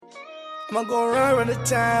I'ma go around the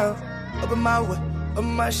town, up in my way, up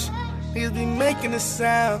my shit. Niggas be making a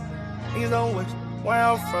sound. Niggas don't wish where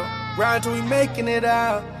I'm from. Grind till we making it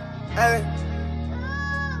out. Hey.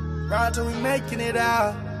 Grind till we making it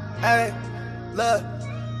out. Hey. Look.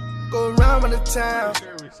 Go around the town,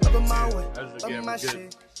 up in my way, up in my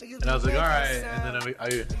shit. And I was like, all right. And then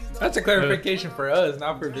I That's a clarification for us,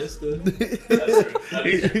 not for Vista.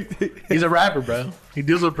 he's a rapper, bro. He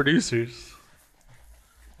deals with producers.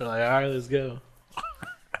 They're like, all right, let's go.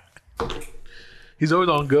 He's always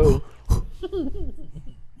on go.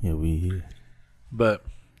 Yeah, we here. But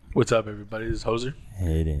what's up, everybody? This is Hoser.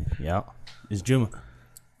 Hey, then. Yeah. It's Juma.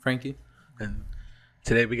 Frankie. And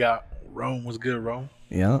today we got Rome. What's good, Rome?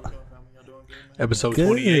 Yeah. Episode Good,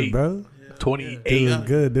 28. bro. 28.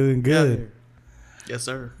 Doing good. Yes,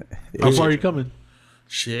 sir. How far are you coming?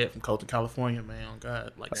 Shit, from Colton, California, man. On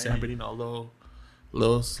God, like San Bernardino,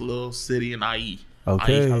 little city in IE.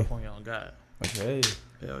 Okay. IE, California, on God. Okay.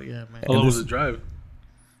 Hell yeah, man. How long was the drive?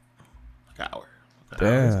 Like an hour.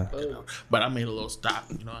 Damn. But I made a little stop,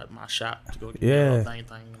 at my shop to go get Yeah. a little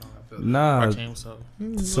thing, Nah. Team, so.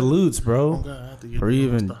 Salutes, bro. God, I have to get For a little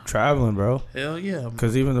even stop. traveling, bro. Hell yeah.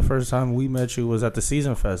 Because even the first time we met you was at the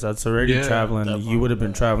Season Fest. That's already traveling. definitely. You would have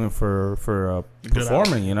been traveling for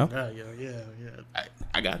performing, you know? Yeah.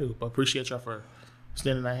 I got to. But appreciate y'all for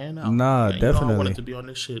standing that hand out. Nah, And, I definitely. wanted to be on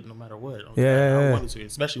this shit no matter what. Yeah. I wanted to,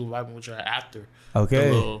 especially vibing with y'all after. Okay.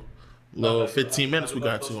 The little 15 minutes we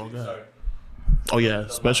got to. Oh, God. Oh, yeah.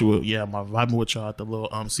 Especially with, my vibing with y'all at the little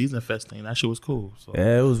Season Fest thing. That shit was cool. So.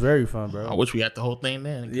 Yeah, it was very fun, bro. I wish we had the whole thing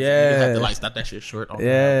then. 'Cause Yeah. We had to, stop that shit short. Oh,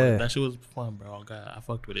 Yeah. God, but that shit was fun, bro. Oh, God. I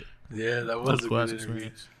fucked with it. Yeah, that was a Cool good ass interview.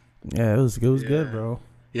 Yeah, it was good, bro.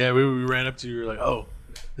 Yeah, we ran up to you. We were like, oh,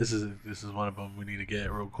 this is one of them we need to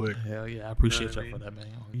get real quick. Hell yeah. I appreciate y'all for that, man.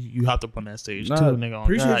 You hopped up on that stage, Nah, too, nigga. Oh,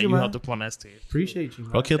 appreciate God, you, man. hopped up on that stage. Appreciate you,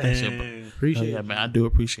 Bro, kill that shit, bro. Appreciate Yeah, you. man, I do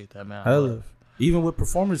appreciate that, man. I love. Even with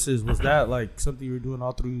performances, was that like something you were doing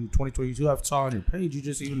all through 2022? I saw on your page. You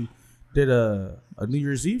just even did a New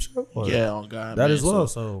Year's Eve show. Or? Yeah, oh God, that man. as well.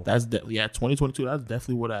 So that's 2022. That's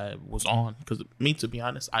definitely what I was on. Because me, to be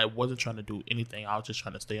honest, I wasn't trying to do anything. I was just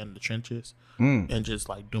trying to stay in the trenches and just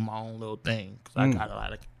do my own little thing. Because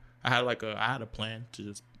I had a plan to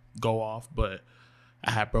just go off, but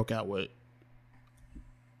I had broke out with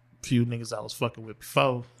a few niggas I was fucking with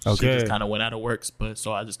before. Okay. Shit just kind of went out of works, but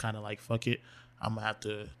so I just kind of fuck it. I'm gonna have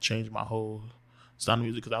to change my whole style of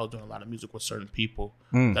music because I was doing a lot of music with certain people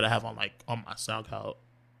that I have on my SoundCloud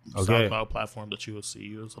platform that you will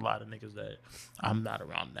see. There's a lot of niggas that I'm not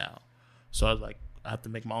around now, so I was like, I have to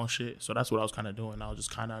make my own shit. So that's what I was kind of doing. I was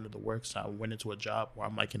just kind of under the works. I went into a job where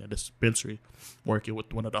I'm in a dispensary working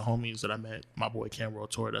with one of the homies that I met, my boy Cameron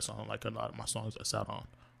Torre. That's on a lot of my songs that's out on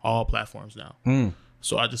all platforms now.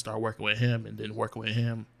 So I just started working with him, and then working with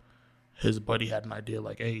him, his buddy had an idea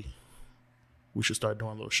hey, we should start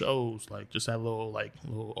doing little shows, just have little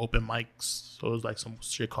open mics. So it was some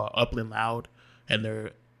shit called Upland Loud, and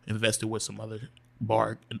they're invested with some other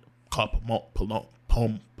bar called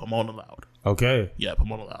Pomona Loud. okay, Yeah,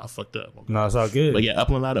 Pomona Loud. I fucked up. Okay. no, it's all good. But yeah,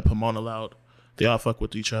 Upland Loud and Pomona Loud, they all fuck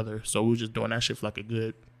with each other. So we were just doing that shit for a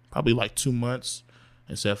good, probably 2 months,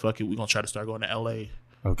 and said, fuck it, we're gonna try to start going to LA.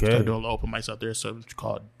 Okay, Started doing little open mics out there. So it's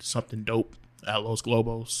called Something Dope at Los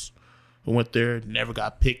Globos. We went there, never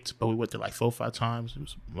got picked, but we went there 4 or 5 times. There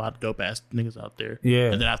was a lot of dope ass niggas out there.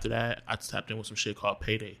 Yeah. And then after that, I tapped in with some shit called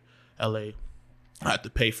Payday LA. I had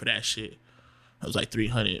to pay for that shit. It was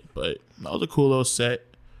 $300, but that was a cool little set.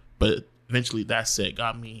 But eventually that set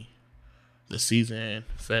got me the Season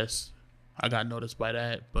Fest. I got noticed by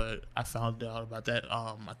that, but I found out about that.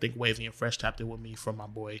 I think Wavy and Fresh tapped in with me from my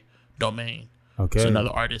boy Domain. okay, It's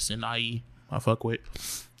another artist in IE I fuck with.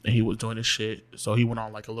 And he was doing this shit. So he went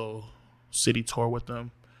on a little city tour with them.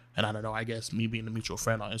 And I don't know, I guess me being a mutual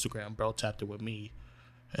friend on Instagram, bro tapped it with me.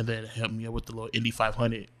 And then helped me up with the little Indy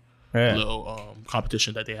 500 little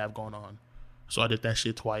competition that they have going on. So I did that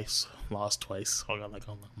shit twice. Lost twice. I'm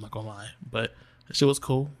not gonna lie. But that shit was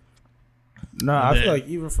cool. No, I then- feel like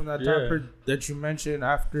even from that time that you mentioned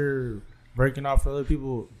after breaking off for other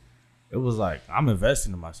people, it was I'm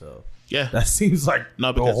investing in myself. Yeah. That seems like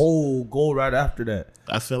No, the because- whole goal right after that.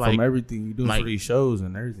 I feel From everything you do for like- these shows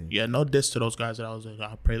and everything. Yeah, no diss to those guys that I was in.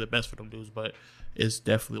 I pray the best for them dudes, but it's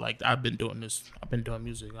definitely I've been doing this. I've been doing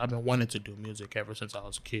music. I've been wanting to do music ever since I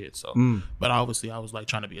was a kid. So, but obviously I was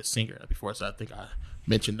trying to be a singer before. So I think I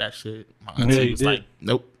mentioned that shit. My auntie was like,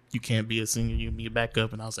 "Nope, you can't be a singer. You be a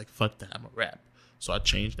backup." And I was like, "Fuck that, I'm a rap." So I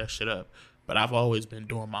changed that shit up. But I've always been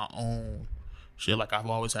doing my own shit. I've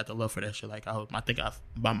always had the love for that shit. I think I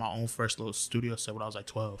bought my own first little studio set when I was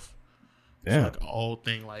 12. Yeah. So a whole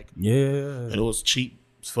thing Yeah. and it was cheap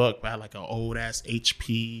as fuck. But I had like an old ass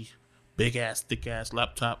HP, big ass, thick ass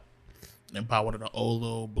laptop. And buy one of the old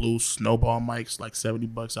little blue snowball mics, like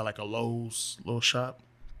 $70 at like a Lowe's little shop.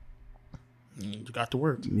 And got to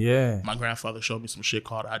work. Yeah. My grandfather showed me some shit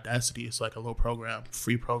called Audacity. It's like a little program,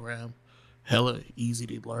 free program, hella easy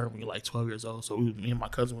to learn when you're like 12 years old. So me and my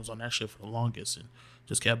cousin was on that shit for the longest and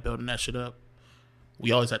just kept building that shit up.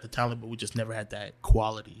 We always had the talent, but we just never had that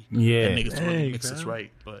quality. Yeah. And niggas to really Dang, mix us fam.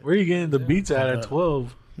 right. But Where are you getting the beats at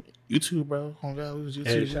 12? YouTube, bro. On God, we was YouTube.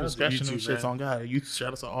 Hey, We shout out was to scratching them YouTube, shits man. on God. You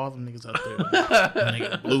shout out to all them niggas out there.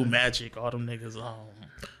 Nigga, Blue Magic, all them niggas.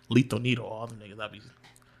 Lethal Needle, all them niggas.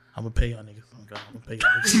 I'm gonna pay y'all niggas. Oh God, I'm gonna pay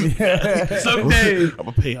y'all niggas. Someday. I'm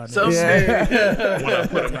gonna pay y'all niggas. Someday. When I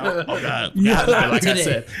put them out, oh God, like I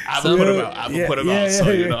said, I will put them out. I will put them out. So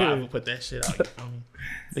you know, I will put that shit out. You feel me?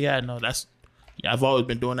 But yeah, no, I've always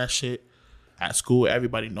been doing that shit. At school,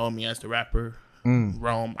 everybody know me as the rapper.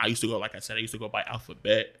 Rome. I used to go, like I said, I used to go by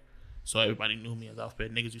Alphabet. So everybody knew me as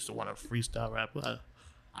Alphabet. Niggas used to want to freestyle rap.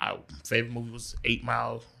 I favorite movie was 8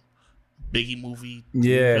 Mile, Biggie movie.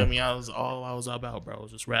 Yeah. You feel me? I was about, bro. It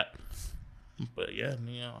was just rap. But yeah,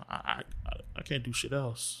 you know, I can't do shit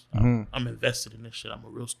else. I'm invested in this shit. I'm a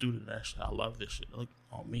real student of that shit. I love this shit. Look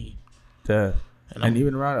on me. Yeah. And And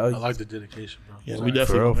even around, I like the dedication, bro. yeah, Sorry, we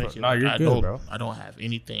definitely for real, gonna make for- it. Nah, you're I good, don't, bro. I don't have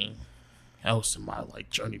anything else in my like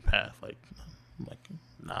journey path. Like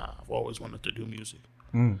nah, I've always wanted to do music.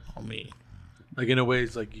 On me, Like in a way,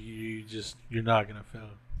 it's like you're not gonna fail.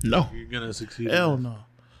 no, You're gonna succeed. hell no,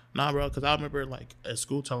 nah, bro. Because I remember like at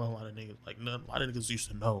school telling a lot of niggas, like a lot of niggas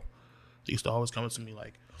used to know. They used to always come up to me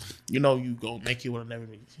like, you know, you go make it with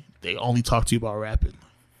everything. They only talk to you about rapping.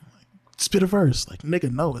 Like, spit a verse, like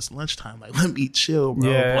nigga, no, it's lunchtime. Like let me chill,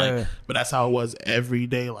 bro. Yeah. Like, but that's how it was every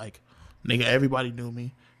day. Like nigga, everybody knew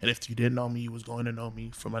me, and if you didn't know me, you was going to know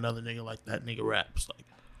me from another nigga. Like that nigga raps, like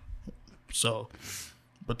so.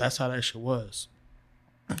 But that's how that shit was.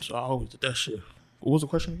 So I always did that shit. What was the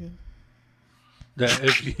question again? That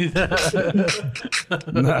if you,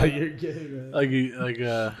 nah, you're good,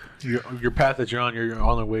 man. your path that you're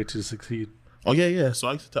on the way to succeed. Oh yeah. So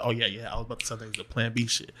I used to tell, I was about to say things the plan B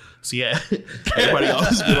shit. So yeah, everybody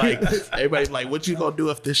always be like, what you gonna do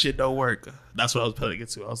if this shit don't work? That's what I was trying to get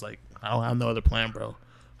to. I was like, I don't have no other plan, bro.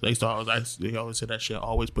 They always say that shit.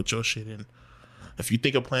 Always put your shit in. If you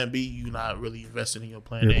think of plan B, you're not really investing in your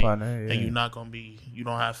plan Your A. plan A, yeah. And you're not going to you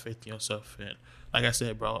don't have faith in yourself. And like I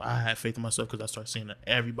said, bro, I had faith in myself because I started seeing that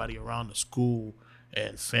everybody around the school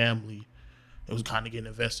and family, it was kind of getting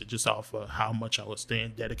invested just off of how much I was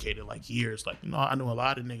staying dedicated, like years. Like, you know, I knew a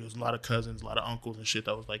lot of niggas, a lot of cousins, a lot of uncles and shit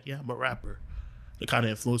that was like, yeah, I'm a rapper. It kind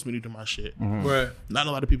of influenced me to do my shit. Right. Not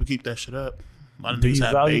a lot of people keep that shit up. A lot of Do niggas you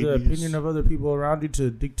have value the babies. opinion of other people around you to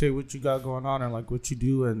dictate what you got going on and like what you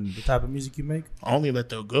do and the type of music you make? I only let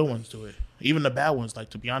the good ones do it. Even the bad ones, like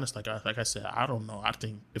to be honest, like I said, I don't know. I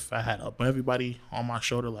think if I had everybody on my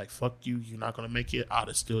shoulder, like fuck you, you're not gonna make it, I'd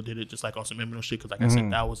have still did it just like on some Eminem shit. Because like I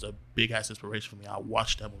said, that was a big ass inspiration for me. I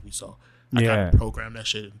watched that movie, so I Yeah. kind of programmed that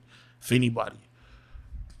shit. If anybody,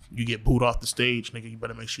 you get booed off the stage, nigga, you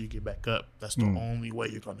better make sure you get back up. That's the only way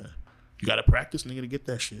you're gonna. You gotta practice, nigga, to get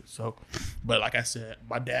that shit. So, but like I said,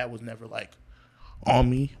 my dad was never like on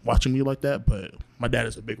me, watching me like that. But my dad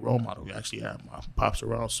is a big role model. We actually have my pops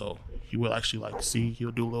around, so he will actually like see.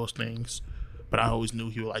 He'll do little things, but I always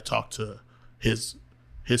knew he would like talk to his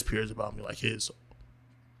peers about me, like his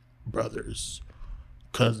brothers,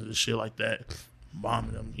 cousins, and shit like that. Mom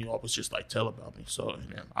and them, he always just like tell about me. So and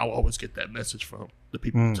then I will always get that message from the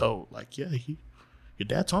people who told, like, yeah, your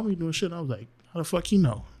dad told me doing shit. And I was like, how the fuck he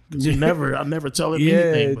know? Because I never tell him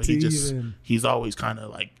anything, but he's always kind of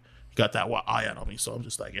like got that eye out on me. So I'm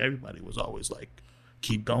just like, everybody was always like,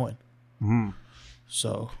 keep going.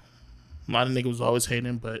 So a lot of niggas was always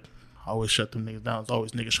hating, but I always shut them niggas down. It's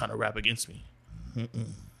always niggas trying to rap against me.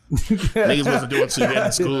 Niggas wasn't doing too good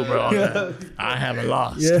in school, bro. I haven't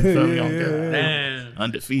lost. Yeah, You feel me? yeah, I'm good. Man.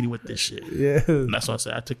 Undefeated with this shit. Yeah. And that's why I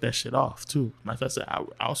said I took that shit off too. Like I said, I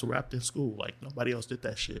also rapped in school. Like nobody else did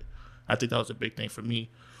that shit. I think that was a big thing for me.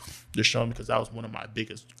 Just showing me because that was one of my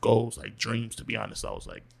biggest goals, like dreams. To be honest, I was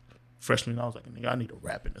like freshman. I was like, nigga, I need to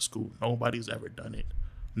rap in the school. Nobody's ever done it.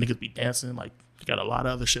 Niggas be dancing. Like they got a lot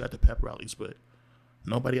of other shit at the pep rallies, but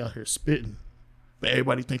nobody out here spitting. But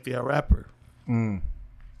everybody think they a rapper.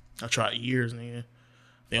 I tried years, nigga.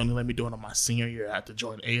 They only let me do it on my senior year. I had to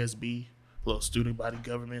join ASB, little student body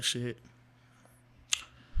government shit.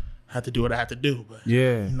 I had to do what I had to do, but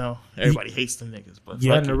Yeah. you know, everybody hates them niggas. But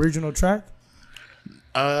You had fuck an it. original track?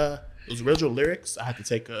 It was original lyrics. I had to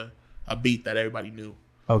take a beat that everybody knew.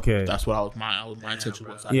 Okay. That's what my intention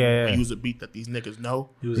was. I Yeah, yeah. use a beat that these niggas know,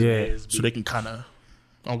 He was Yeah. an ASB. so they can kind of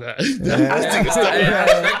Oh God. I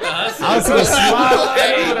was gonna smile.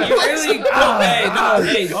 Hey, you really?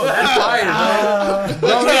 Hey, that's fire, bro.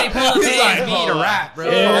 Bro, really pull his hands me to rap,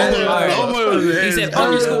 bro. That's fire. He said,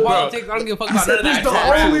 "Fuck your school politics. I don't give a fuck about none of that." That's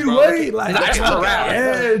the only way. Like, I just want to rap.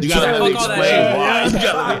 yeah, You gotta Fuck all that explain shit. why. You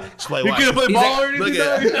gotta explain why. You can't play He's ball like, or anything. Look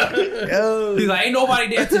at He's like, "Ain't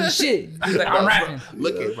nobody dancing shit." He's like, "I'm rapping."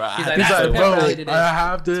 look at bro. He's like, He's "That's like, what bro, Pep did."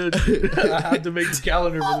 I have to make the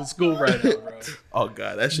calendar for the school right now, bro. Oh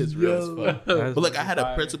God, that shit's real as fuck. But look, I had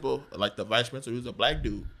a principal, like the vice principal, he was a black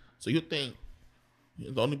dude. So you'd think he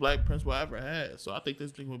was the only black principal I ever had. So I think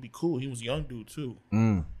this thing would be cool. He was a young dude too.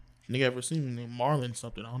 Nigga ever seen him named Marlon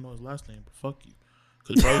something? I don't know his last name, but fuck you.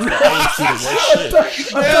 Cause bro, he's the always do the worst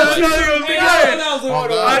shit.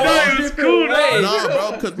 I know he was cool. No,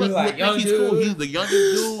 bro, because look, like, young he's dude. cool. He's the youngest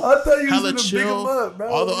dude. I thought you was Hella gonna pick him chill. up,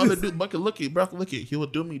 bro. All the other dudes, but look at, bro, look at. He will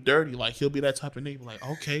do me dirty. Like he'll be that type of nigga. Like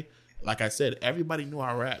okay, like I said, everybody knew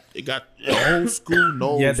I rapped. It got the whole school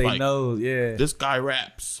knows. Yeah, they like, know. Yeah. this guy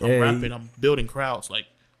raps. I'm Yeah, rapping. I'm building crowds like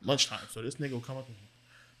lunchtime. So this nigga will come up to me.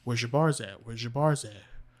 Where's your bars at? Where's your bars at?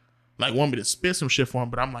 Like want me to spit some shit for him,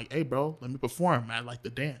 but I'm like, hey, bro, let me perform at like the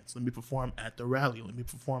dance. Let me perform at the rally. Let me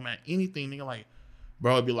perform at anything. Nigga, like,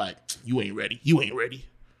 bro, would be like, you ain't ready. You ain't ready.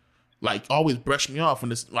 Like, always brush me off.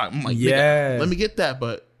 And this, like, I'm like, Yeah. nigga, let me get that.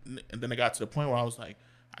 But and then I got to the point where I was like,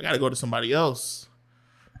 I gotta go to somebody else.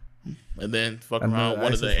 And then fuck around,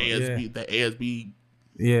 one of the ASB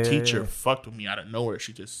Yeah. teacher fucked with me out of nowhere.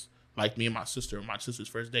 She just liked me and my sister. My sister's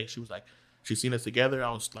first day, she was like, she seen us together.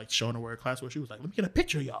 I was like showing her where her class was. She was like, let me get a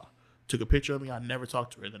picture of y'all. Took a picture of me. I never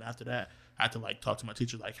talked to her. Then after that, I had to like talk to my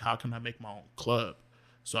teacher, like, how can I make my own club?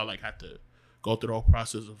 So I like had to go through the whole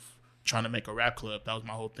process of trying to make a rap club. That was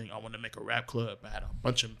my whole thing. I wanted to make a rap club. I had a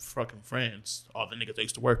bunch of fucking friends, all the niggas I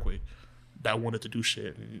used to work with, that wanted to do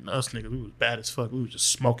shit. And us niggas, we was bad as fuck. We was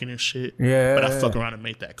just smoking and shit. Yeah. But I fuck around and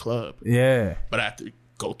made that club. Yeah. But I had to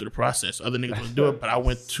go through the process. Other niggas wouldn't do it, but I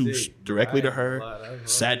went directly to her,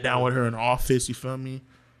 sat down with her in the office, you feel me?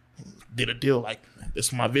 Did a deal like,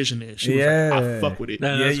 this my vision is. She was like, I fuck with it.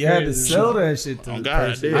 Nah, Yeah, that's you had to crazy. sell that shit to Oh, the God,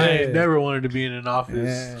 person. I I did. ain't never wanted to be in an office.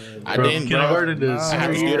 Yeah. I Bro, didn't, bro. kindergarten to I had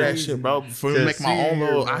to do that shit, bro. For me to make my own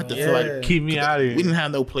little, I had to feel like, Keep me out of here. we didn't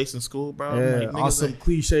have no place in school, bro. Yeah, Like, niggas awesome like,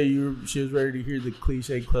 cliche. She was ready to hear the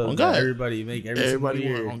cliche club. On that God. everybody make every single everybody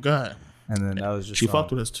year. went on God. And then that was just She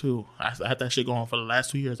fucked with us too. I had that shit going for the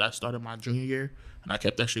last 2 years. I started my junior year, and I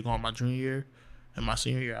kept that shit going my junior year. And my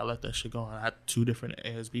senior year, I let that shit go. I had 2 different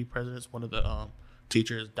ASB presidents. One of the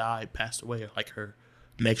teachers died, passed away like her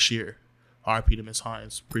next year. RP to Miss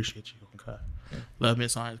Hines. Appreciate you. Okay. Love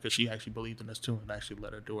Miss Hines because she actually believed in us too and actually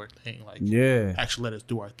let her do her thing. Like, Yeah. actually let us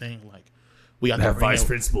do our thing. Like, we got That to bring vice in,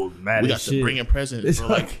 principal mad we got as to shit. bring in presidents, It's bro,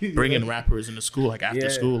 like like- bringing rappers into school, like after Yeah.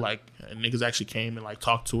 school, like and niggas actually came and like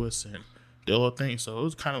talked to us and did a little thing. So it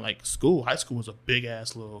was kind of like school. High school was a big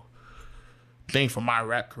ass little thing for my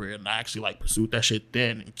rap career, and I actually like pursued that shit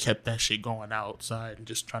then and kept that shit going outside and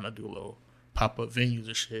just trying to do a little pop up venues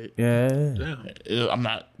and shit. Yeah. I'm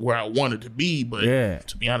not where I wanted to be, but Yeah.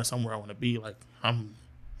 to be honest, I'm where I want to be. Like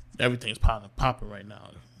everything's popping right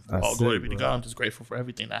now. That's All glory sick, be to bro. God. I'm just grateful for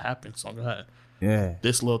everything that happens. On God, Yeah.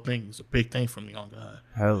 this little thing is a big thing for me. On God,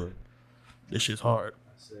 Hella. this shit's hard.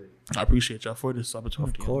 I appreciate y'all for this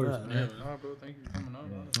opportunity. Of course, on God, man. Nah, bro, thank you for coming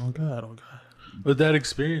on. On God, on God. With that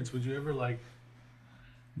experience, would you ever like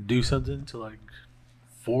do something to like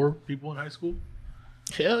for people in high school?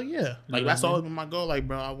 Hell yeah. know Like what that's I mean? always been my goal. Like,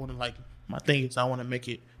 bro, I want to like my thing is I want to make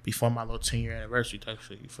it before my little 10-year anniversary type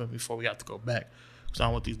shit. You feel me? Before we have to go back. So I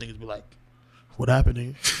don't want these niggas to be like, what happened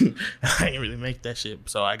to you? I ain't really make that shit.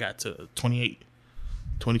 So I got to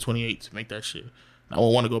 2028 to make that shit. And I would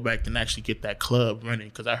want to go back and actually get that club running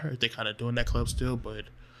because I heard they kind of doing that club still, but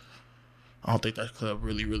I don't think that club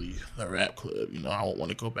really a rap club. You know, I don't want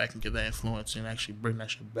to go back and get that influence and actually bring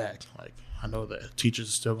that shit back. Like, I know that teachers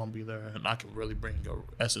are still gonna be there, and I can really bring your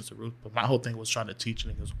essence of Ruth. But my whole thing was trying to teach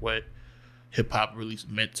niggas what hip hop really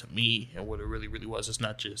meant to me and what it really was. It's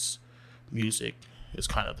not just music; it's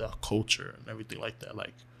kind of the culture and everything like that.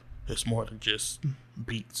 Like, it's more than just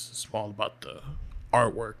beats. It's all about the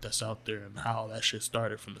artwork that's out there and how that shit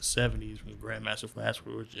started from the 70s when Grandmaster Flash,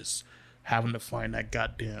 we were just having to find that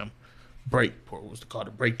goddamn break, or what was it called,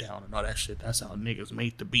 a breakdown and all that shit. That's how niggas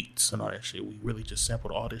made the beats and all that shit. We really just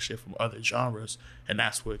sampled all this shit from other genres, and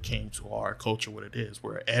that's what came to our culture, what it is.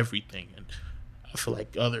 We're everything, and I feel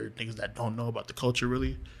like other niggas that don't know about the culture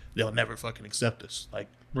really, they'll never fucking accept us. Like,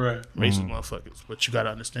 Right. racist motherfuckers. But you gotta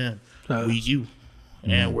understand, we you,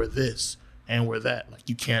 and we're this, and we're that. Like,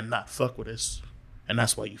 you cannot fuck with us, and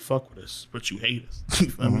that's why you fuck with us, but you hate us. You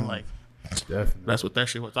feel me? Like, Definitely. that's what that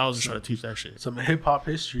shit was. I was just trying to teach that shit. Some hip hop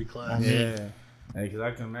history class. Yeah. Hey, because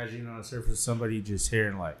I can imagine on the surface somebody just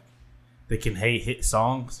hearing like they can hate hit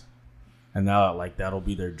songs, and now like that'll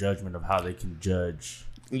be their judgment of how they can judge.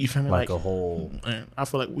 You feel me? Like a whole. Man, I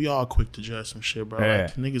feel like we all quick to judge some shit, bro. Yeah.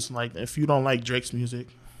 Like niggas, like if you don't like Drake's music,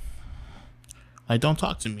 like don't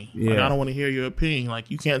talk to me. Like Yeah. I don't want to hear your opinion. Like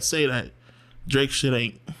you can't say that Drake shit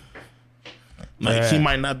ain't. Like he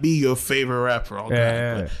might not be your favorite rapper,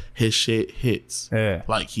 okay, but his shit hits. Yeah.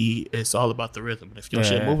 Like it's all about the rhythm. And if your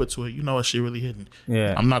shit moving to it, you know what shit really hitting.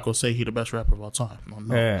 Yeah. I'm not gonna say he the best rapper of all time.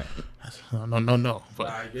 No. Yeah. No. But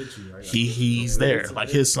I get you. he's there. Like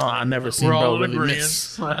his song, I never seen We're all bro in really agreement.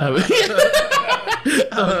 miss.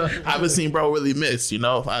 I haven't seen bro really miss. You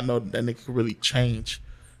know, I know that nigga can really change.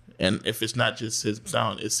 And if it's not just his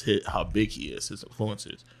sound, it's how big he is, his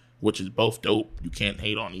influences, which is both dope. You can't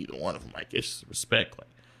hate on either one of them. Like it's respect. Like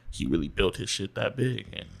he really built his shit that big,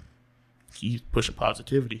 and he's pushing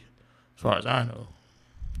positivity, as far as I know.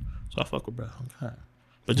 So I fuck with bro. Okay.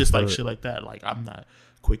 But just like shit like that, like I'm not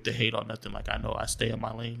quick to hate on nothing. Like I know I stay in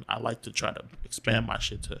my lane. I like to try to expand my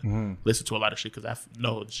shit to listen to a lot of shit because I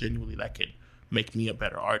know genuinely that can make me a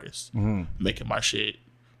better artist. Making my shit,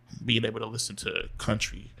 being able to listen to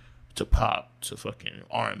country, to pop, to fucking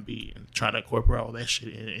R&B, and trying to incorporate all that shit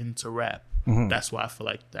into rap. That's why I feel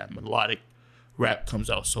like that melodic rap comes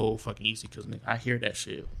out so fucking easy because I hear that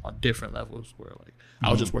shit on different levels. Where like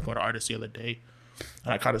I was just working with an artist the other day,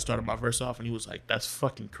 and I kind of started my verse off, and he was like, "That's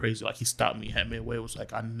fucking crazy." Like he stopped me at midway. It was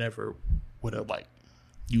like I never would have like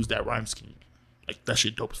used that rhyme scheme. Like that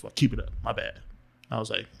shit dope as fuck. Keep it up. My bad. I was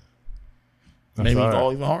like. Made me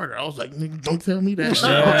go even harder. I was like, nigga, don't tell me that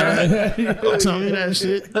shit. Don't tell me that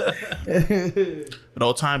shit. But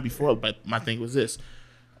all time before, but my thing was this.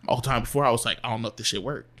 All time before, I was like, I don't know if this shit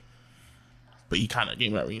worked. But he kind of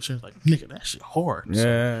gave me that reassurance, like, nigga, that shit hard.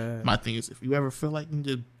 Yeah. So my thing is, if you ever feel like you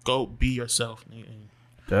just go be yourself, nigga.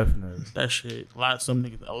 Definitely. That shit, a lot of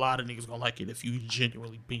niggas gonna like it if you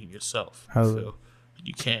genuinely being yourself.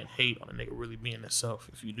 You can't hate on a nigga really being himself.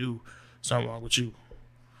 If you do, something wrong with you.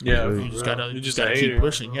 Yeah, You just gotta keep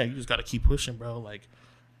pushing. Yeah, you just gotta keep pushing, bro. Like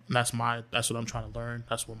that's what I'm trying to learn.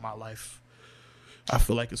 That's what my life I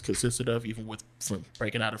feel like is consisted of, even with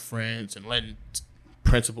breaking out of friends and letting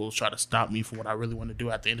principals try to stop me from what I really want to do.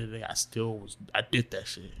 At the end of the day, I did that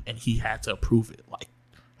shit, and he had to approve it. Like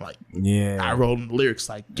I wrote him the lyrics,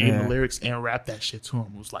 like gave him the lyrics and rapped that shit to him.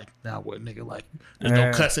 It was like, now what, nigga? Like there's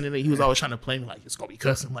no cussing in it. He was always trying to play me like it's gonna be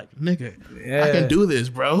cussing. Like nigga, I can do this,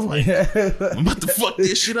 bro. Like I'm about to fuck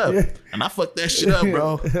this shit up, and I fucked that shit up,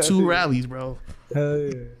 bro. 2 rallies, bro. Hell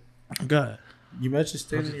yeah. God, You mentioned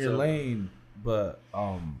staying in your lane, but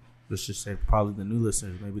let's just say probably the new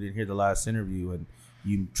listeners maybe didn't hear the last interview and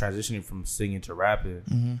you transitioning from singing to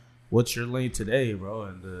rapping. What's your lane today, bro,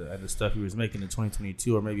 and the stuff you was making in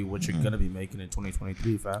 2022, or maybe what you're gonna be making in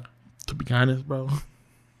 2023, fam? to be honest, bro,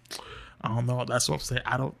 I don't know. That's what I'm saying.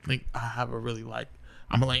 I don't think I have a really like.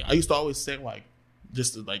 I'm like I used to always say like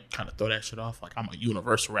just to like kind of throw that shit off. Like I'm a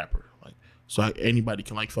universal rapper. Like so anybody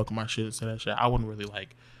can like fuck with my shit and say that shit. I wouldn't really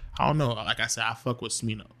like. I don't know. Like I said, I fuck with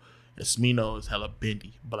Smino. And Smino is hella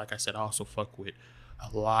bendy. But like I said, I also fuck with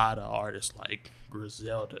a lot of artists like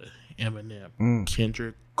Griselda, Eminem,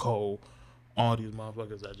 Kendrick, Cole, all these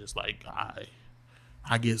motherfuckers that just like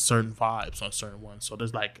I get certain vibes on certain ones. So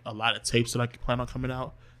there's like a lot of tapes that I plan on coming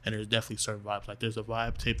out, and there's definitely certain vibes. Like there's a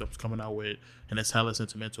vibe tape that's coming out with, and it's hella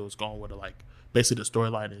sentimental. It's going with like basically the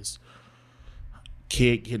storyline is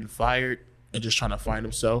kid getting fired and just trying to find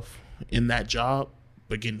himself in that job,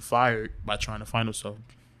 but getting fired by trying to find himself,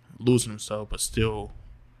 losing himself, but still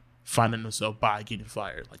finding himself by getting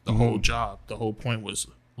fired. Like the whole job, the whole point was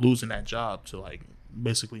losing that job to like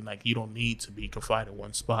basically like you don't need to be confined in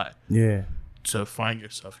one spot. Yeah. To find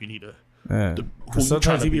yourself, you need to. Yeah. Who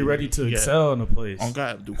Sometimes you be ready to excel in a place. On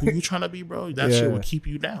God, who you trying to be, bro? That shit will keep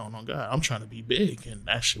you down. On God, I'm trying to be big, and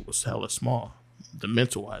that shit was hella small. The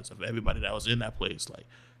mental wise of everybody that was in that place, like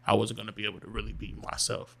I wasn't gonna be able to really be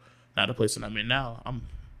myself. Now the place that I'm in now, I'm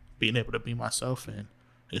being able to be myself, and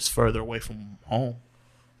it's further away from home,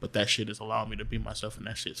 but that shit is allowing me to be myself, and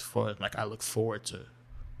that shit's fun. Like I look forward to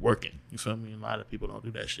working. You feel me? A lot of people don't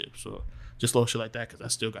do that shit, so just little shit like that, because I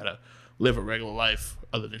still gotta live a regular life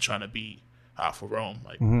other than trying to be out for Rome.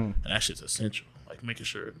 Like, and that shit's essential. Like making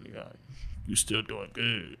sure you still doing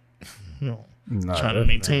good. Trying to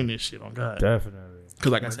maintain this shit on God. Definitely.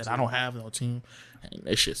 Because like I said, I don't have no team, and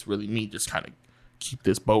it's just really me just kind of keep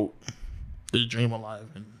this boat, this dream alive,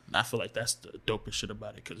 and I feel like that's the dopest shit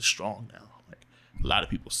about it because it's strong now. Like a lot of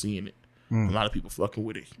people seeing it, a lot of people fucking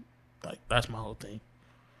with it. Like that's my whole thing.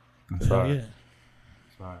 That's right. Yeah.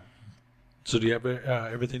 That's right. So do you have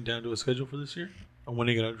everything down to a schedule for this year? And when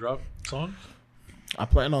are you gonna drop songs? I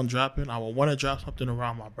plan on dropping. I will want to drop something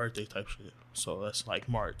around my birthday type shit. So that's like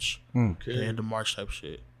March, the end of March type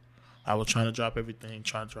shit. I was trying to drop everything,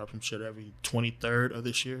 trying to drop some shit every 23rd of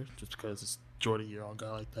this year, just because it's Jordan year on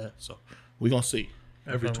God like that. So we gonna see.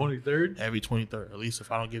 Every 23rd? Every 23rd. At least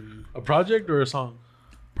if I don't give you a project or a song?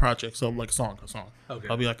 Project, so like a song. Okay.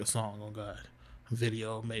 I'll be like a song, oh God. A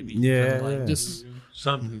video, maybe. Yeah. Like just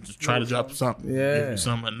Something. Just try to drop something. Yeah. Give you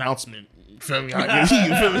some announcement. You feel me? I give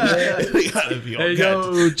you feel me? You gotta be on Hey,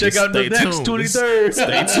 God. yo, check out the next 23rd.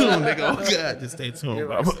 Stay tuned, nigga. Oh God, just stay tuned.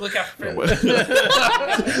 Bro. Look out for I'm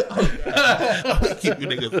gonna keep you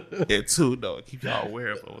niggas in tune though. Keep y'all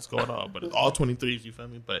aware of what's going on. But it's all 23s, you feel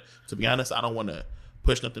me? But to be honest, I don't want to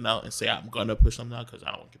push nothing out and say I'm gonna push something out because I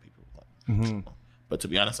don't want to get people. But to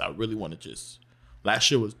be honest, I really want to just. Last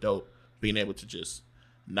year was dope, being able to just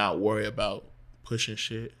not worry about pushing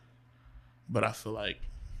shit. But I feel like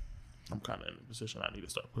I'm kind of in a position I need to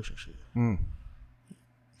start pushing shit.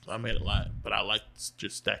 So I made a lot, but I like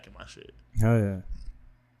just stacking my shit. Hell yeah.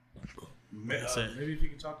 That's it. Maybe if you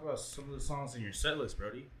can talk about some of the songs in your set list,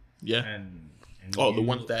 Brody. Yeah. And Oh, you- the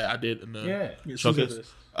ones that I did in the Yeah. showcase.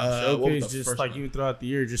 What was Showcase, the just first like one? even throughout the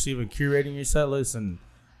year, just even curating your set list and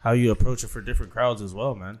how you approach it for different crowds as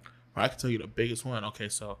well, man. I can tell you the biggest one. Okay,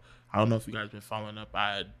 so I don't know if you guys been following up.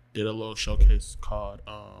 I did a little showcase called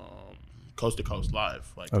Coast to Coast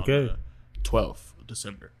Live, like on the 12th of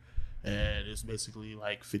December, and it's basically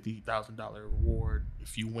like $50,000 reward.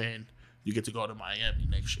 If you win, you get to go to Miami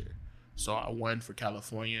next year. So I won for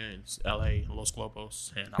California and LA and Los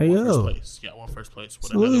Globos, and I won first place. Yeah, I won first place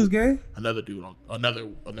with another dude,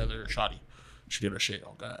 another shawty. She did her shit.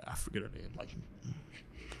 Oh God, I forget her name. Like,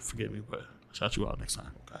 forgive me, but I'll shout you out next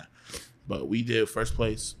time. Okay, but we did first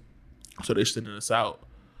place, so they're sending us out,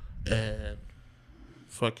 and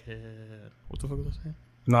fucking what the fuck was I saying?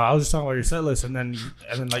 No, I was just talking about your set list, and then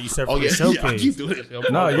like you said, for Oh the yeah, showcase. I keep doing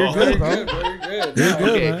it. No, you're good, bro. You're good. You're good,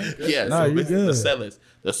 Okay, man. yeah, No, so you're basically the good. set list.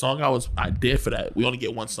 The song I did for that, we only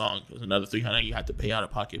get one song. There's another $300 you have to pay out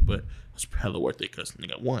of pocket, but it's hella worth it because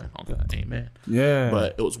nigga won. Oh God, amen. Yeah.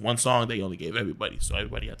 But it was one song they only gave everybody, so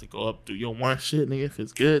everybody had to go up, do your one shit, nigga. If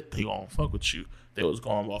it's good, they gonna fuck with you. They was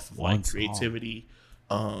going off of One like song. creativity,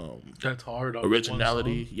 That's hard. off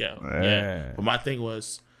originality. one Yeah. Yeah. But my thing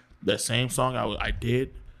was the same song I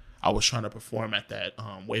did. I was trying to perform at that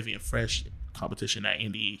Wavy and Fresh competition at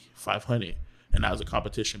Indy 500, and that was a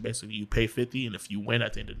competition. Basically, you pay $50, and if you win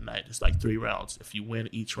at the end of the night, it's like 3 rounds. If you win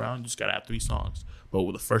each round, you just gotta have 3 songs. But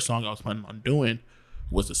with the first song I was planning on doing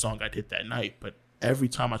was the song I did that night. But every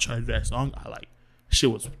time I tried to do that song,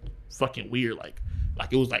 shit was fucking weird. Like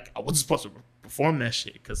it was like I wasn't supposed to perform that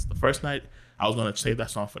shit because the first night I was gonna save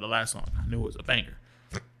that song for the last song. I knew it was a banger.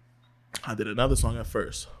 I did another song at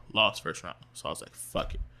first, lost first round, so I was like,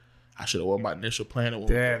 fuck it. I should have won my initial plan.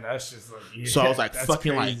 Damn, that's just like. Yeah, So I was like, that's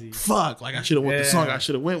fucking crazy. like, fuck. Like, I should have went the Yeah. song I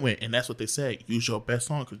should have went with. And that's what they said. Use your best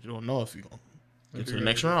song because you don't know if you're going to get to the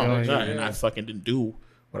next round. Yeah, Like that. yeah. And I fucking didn't do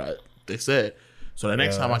what they said. So the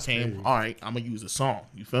next Yeah, time I that's came, crazy. all right, I'm going to use a song.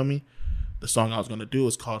 You feel me? The song I was going to do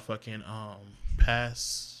is called fucking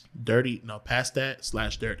Past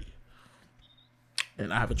That/Dirty.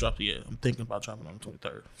 And I haven't dropped it yet. I'm thinking about dropping it on the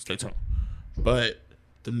 23rd. Stay tuned. But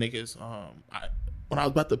the niggas, when I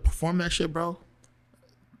was about to perform that shit, bro,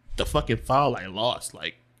 the fucking file I lost,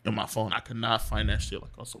 like, in my phone. I could not find that shit,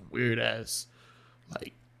 like, on some weird ass,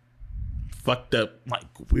 like, fucked up, like,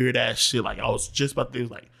 weird ass shit. Like, I was just about to do,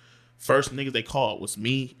 like, first niggas they called was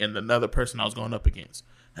me and another person I was going up against.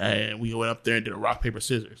 And we went up there and did a rock, paper,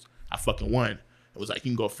 scissors. I fucking won. It was like,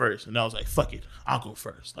 you can go first. And I was like, fuck it, I'll go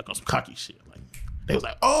first. Like, on some cocky shit. Like, they was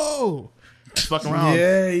like, oh, fucking around.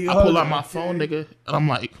 Yeah, you I pull got out my phone, nigga, and I'm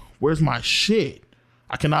like, where's my shit?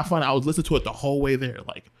 I cannot find it. I was listening to it the whole way there.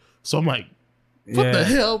 Like, so I'm like, what the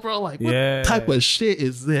hell, bro? Like, what type of shit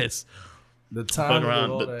is this? The Fuck time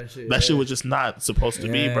around. all That shit. shit was just not supposed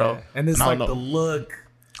to be, bro. And it's I like don't the know. look.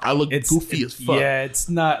 I look goofy as fuck. Yeah, it's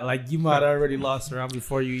not like you might already lost around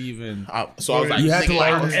before you even. So I was like, You had to nigga,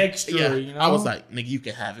 like I was- extra, yeah, you know? I was like, nigga, you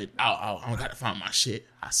can have it. I don't gotta find my shit.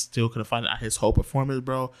 I still couldn't find it. His whole performance,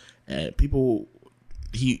 bro. And people,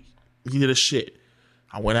 he did a shit.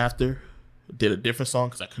 I went after, did a different song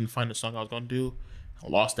because I couldn't find the song I was gonna do. I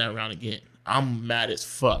lost that round again. I'm mad as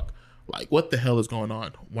fuck. Like, what the hell is going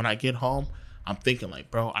on? When I get home, I'm thinking like,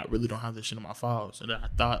 bro, I really don't have this shit in my files. And then I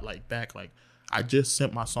thought like back, like I just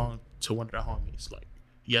sent my song to one of the homies like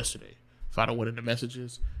yesterday. If I don't went into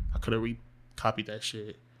messages, I could have copied that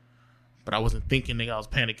shit. But I wasn't thinking, nigga. I was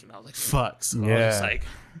panicking. I was like, fuck. So I was just like,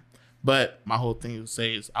 but my whole thing to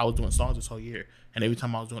say is I was doing songs this whole year. And every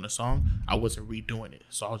time I was doing a song, I wasn't redoing it.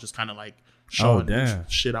 So I was just kind of like showing damn.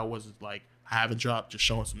 shit I wasn't like, I haven't dropped, just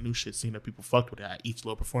showing some new shit, seeing that people fucked with it at each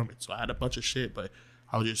little performance. So I had a bunch of shit, but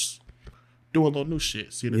I was just doing a little new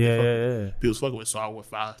shit, seeing that people was fucking with it. So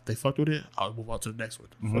if they fucked with it, I would move on to the next one.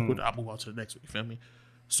 Fuck with it, I'll move on to the next one. You feel me?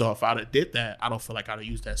 So if I'd have did that, I don't feel like I'd have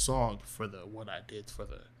used that song for the one I did for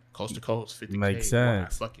the Coast to Coast 50K. Makes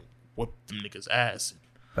sense. I fucking whooped them niggas' ass.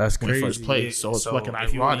 That's Went crazy. first place, so it's fucking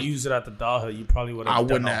if you would ironic. use it at the Dahl, you probably would I have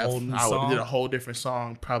done wouldn't a have. whole new I would have song. did a whole different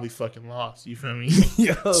song. Probably fucking lost. You feel me?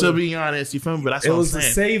 Yo. To be honest, you feel me? But that's It what was I'm a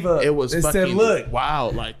saying. save up. It was It fucking said, look,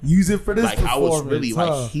 wow. Like use it for this like I was really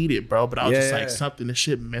performance, like heated, bro. But I was just Yeah. like something. This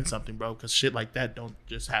shit meant something, bro. Because shit like that don't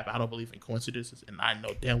just happen. I don't believe in coincidences, and I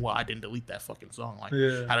know damn well I didn't delete that fucking song. Like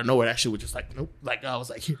out of nowhere, that shit was just like nope. Like I was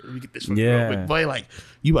like, here, let me get this fucking real quick. Boy, like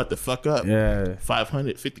you about to fuck up. Yeah.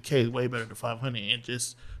 50K is way better than 500, and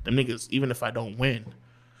just them niggas. Even if I don't win,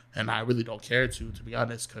 and I really don't care to be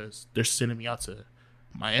honest, because they're sending me out to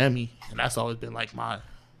Miami, and that's always been like my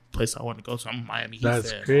place I want to go to. I'm a Miami Heat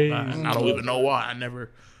That's fan. crazy. And I don't even know why. I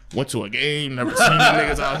never went to a game, never seen the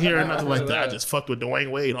niggas out here or nothing like that. I just fucked with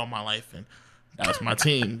Dwayne Wade all my life, and that was my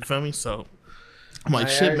team. You feel me? So I'm like,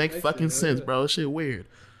 shit make fucking sense, bro. Shit weird,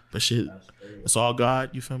 but shit, it's all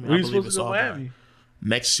God. You feel me? Were I you believe supposed it's to go all to God. Miami?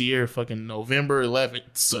 Next year, fucking November 11th.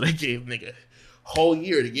 So they gave nigga whole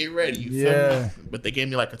year to get ready. You feel me? But they gave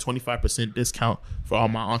me like a 25% discount for all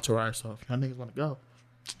my entourage. So if y'all niggas want to go,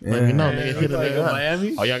 let me know, nigga. Hit a nigga up.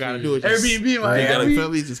 Miami? All y'all gotta do is just, Airbnb you gotta Miami? feel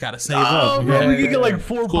me, just gotta save Oh, up. bro, we could get like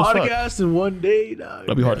 4 Cool fuck. podcasts in one day, dog.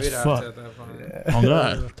 That'd be hard as fuck. Oh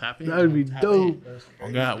God, tap in. That would be Tap dope. in.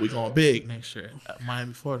 Oh God, we going big next year.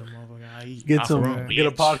 Miami, Florida, motherfucker. I eat. Get Alpha Rome, get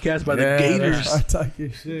a bitch. podcast by the Gators. Talk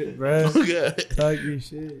your shit, bro. Oh God. Talk your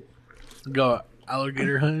shit. Go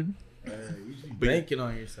alligator hunting. Banking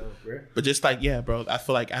on yourself, bro. But just like, yeah, bro, I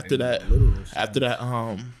feel like after that,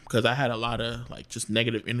 because I had a lot of like just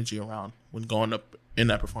negative energy around when going up in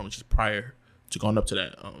that performance just prior to going up to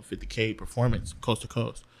that 50K performance, coast to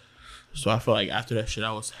coast. So I feel like after that shit,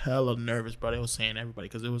 I was hella nervous, bro. They was saying everybody,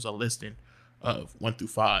 because it was a listing of 1 through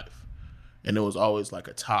 5, and it was always like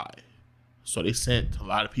a tie. So they sent a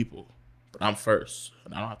lot of people, but I'm first,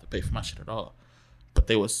 and I don't have to pay for my shit at all. But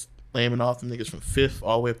they was laming off them niggas from 5th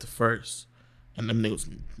all the way up to 1st. And them niggas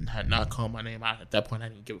had not called my name. At that point, I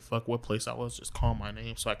didn't give a fuck what place I was. Just call my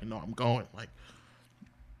name so I can know I'm going. Like,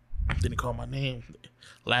 didn't call my name.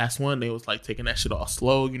 Last one, they was like taking that shit all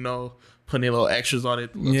slow, you know, putting their little extras on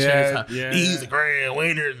it. These grand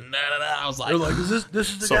winners and da. I was like, They're like, is this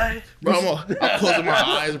is the guy? Bro, I'm closing my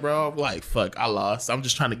eyes, bro. I'm like, fuck, I lost. I'm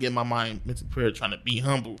just trying to get my mind mentally prepared, trying to be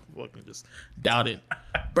humble. Fucking just doubt it.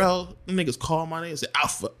 Bro, them niggas call my name, said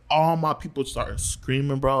Alpha. All my people started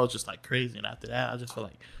screaming, bro. It's just like crazy. And after that, I just feel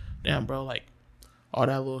like, damn, bro, like all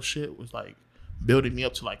that little shit was like building me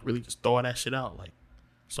up to like really just throw that shit out. Like,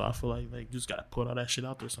 so I feel like you just gotta put all that shit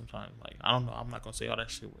out there sometimes. Like, I don't know. I'm not gonna say all that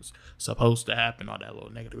shit was supposed to happen, all that little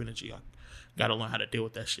negative energy. I gotta learn how to deal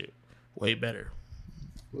with that shit way better.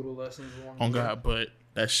 Little lessons along On God, but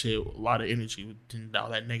that shit, a lot of energy, all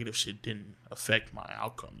that negative shit didn't affect my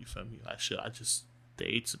outcome. You feel me? That shit, I just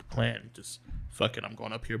stayed to the plan. Just fuck it, I'm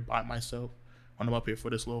going up here by myself. When I'm up here for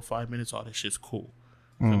this little 5 minutes, all this shit's cool.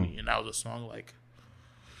 Feel me? And that was a song like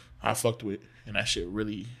I fucked with, and that shit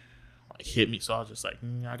really like hit me. So I was just like,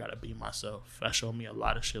 I gotta be myself. That showed me a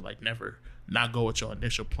lot of shit. Like, never not go with your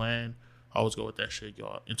initial plan. Always go with that shit,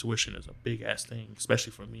 y'all. Intuition is a big ass thing,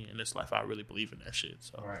 especially for me in this life. I really believe in that shit.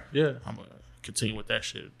 So Yeah. I'm gonna continue with that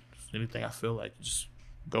shit. Anything I feel like, just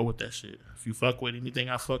go with that shit. If you fuck with anything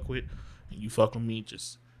I fuck with, and you fuck with me,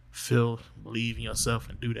 just believe in yourself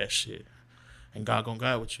and do that shit. And God gonna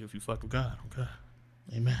guide with you if you fuck with God. Okay.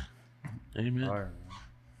 Amen. Amen.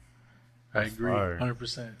 I agree, fire.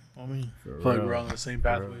 100%. I mean, I feel like we're all on the same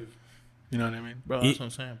pathway. You know what I mean? bro, that's what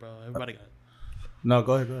I'm saying, bro. Everybody got. No,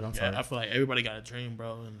 go ahead. I'm sorry. Yeah, I feel like everybody got a dream,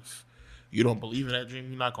 bro. And if you don't believe in that dream,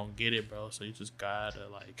 you're not gonna get it, bro. So you just gotta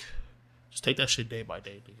like, just take that shit day by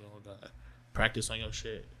day, nigga. Oh God, practice on your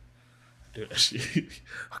shit. Do that shit.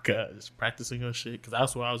 Oh God, just practicing your shit, because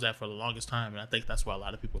that's where I was at for the longest time, and I think that's why a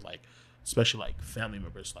lot of people like, especially like family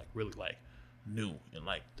members, like really like knew and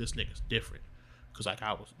like this nigga's different. Because like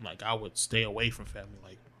I would stay away from family,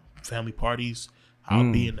 like family parties. I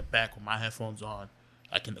would be in the back with my headphones on,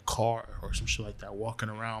 like in the car or some shit like that, walking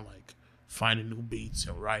around like finding new beats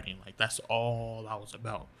and writing. Like that's all I was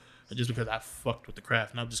about. And just because I fucked with the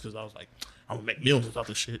craft, not just because I was like, I'm gonna make millions off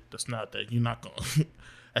this shit. That's not that. You're not gonna.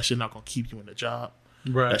 That shit not gonna keep you in the job.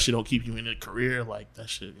 Right. That shit don't keep you in a career. Like that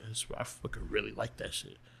shit is. I fucking really like that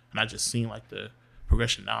shit. And I just seen like the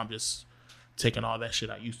progression. Now I'm just taking all that shit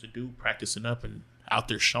I used to do, practicing up and out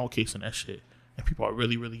there showcasing that shit. And people are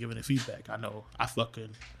really, really giving it feedback. I know I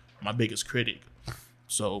fucking my biggest critic.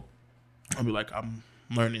 So I'll be like, I'm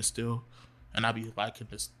learning still, and I be liking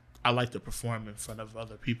this. I like to perform in front of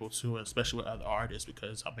other people too, especially with other artists,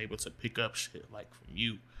 because I'm able to pick up shit like from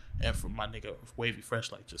you and from my nigga Wavy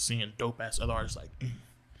Fresh, like just seeing dope ass other artists, like,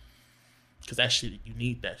 because that shit, you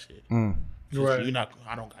need that shit. Right. You're not.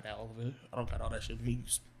 I don't got all of it. I don't got all that shit. Me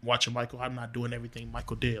watching Michael, I'm not doing everything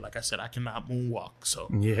Michael did. Like I said, I cannot moonwalk, so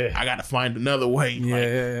Yeah. I gotta find another way.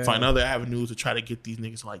 Yeah. Find other avenues to try to get these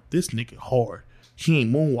niggas. Like, this nigga hard. He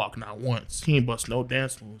ain't moonwalk not once. He ain't bust no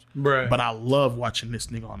dance moves. Right. But I love watching this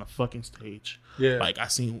nigga on the fucking stage. Yeah. Like I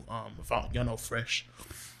seen y'all know Fresh.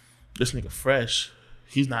 This nigga Fresh,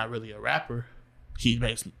 he's not really a rapper. He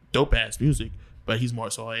makes dope ass music, but he's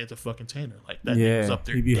more so an entertainer. Like that Yeah. nigga's up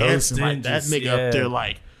there He be dancing. hosting, Like that just- nigga yeah. up there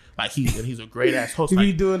like he's a great ass host. He be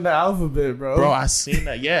Like, doing the alphabet, bro. bro, I seen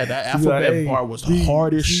that. Yeah, that He be like, alphabet hey, bar was the B,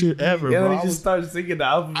 hardest G, shit ever, yeah, bro. he I just was- started singing the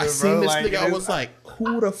alphabet, I bro. seen this like, nigga. I was like,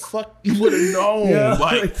 who the fuck would have known? Yeah,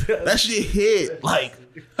 like like that. that shit hit. Like,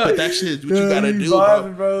 but that shit is what you Yeah, gotta he do,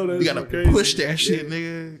 vibing, bro. bro. You That's gotta crazy. push that shit,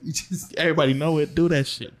 nigga. You just everybody know it. Do that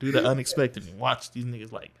shit. Do the unexpected and watch these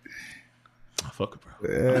niggas like. I fuck with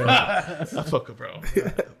bro. I fuck with bro.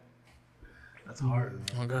 That's hard.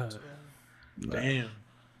 Oh god. Damn.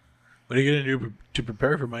 What are you gonna do to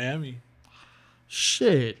prepare for Miami?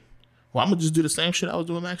 Shit. Well, I'm gonna just do the same shit I was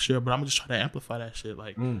doing last year, but I'm gonna just try to amplify that shit.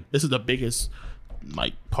 Like, this is the biggest,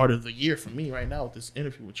 like, part of the year for me right now with this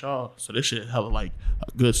interview with y'all. So this shit hella like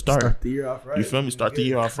a good start. Start the year off right. You feel me? Start the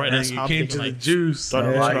year off right. And That's you how I'm came thinking. to the Like, juice. start the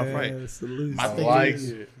I year like off it. right. Salute. My thing like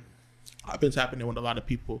is, it. I've been tapping in with a lot of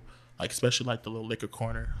people, like especially like the little liquor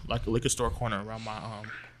corner, like the liquor store corner around my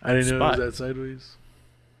I didn't know it spot. was that sideways.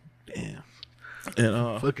 Damn.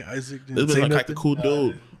 and Fucking Isaac this didn't been say like a nothing. cool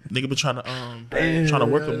dude. Nigga been trying to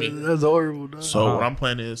work with me. That's horrible, dog. So what I'm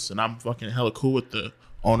playing is, and I'm fucking hella cool with the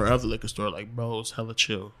owner of the liquor store. Like, bro's hella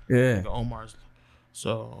chill. Yeah. Like Omar's.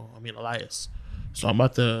 So I mean Elias. So I'm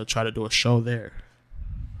about to try to do a show there.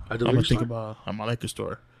 I I'm gonna think about at my liquor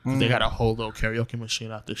store. 'Cause they got a whole little karaoke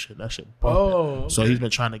machine out there. Shit, that shit bumping. Oh, So okay. he's been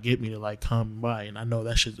trying to get me to like come by, and I know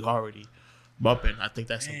that shit's already bumping. I think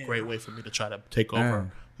that's a great way for me to try to take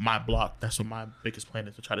over my block. That's what my biggest plan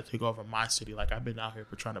is, to try to take over my city. Like, I've been out here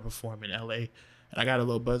for trying to perform in LA, and I got a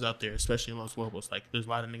little buzz out there, especially in Los Lobos. Like, there's a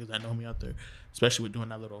lot of niggas that know me out there, especially with doing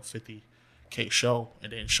that little 50K show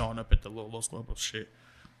and then showing up at the little Los Lobos shit,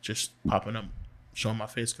 just popping up, showing my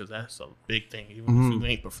face, because that's a big thing. Even if you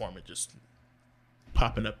ain't performing, just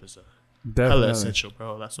popping up is a hella essential,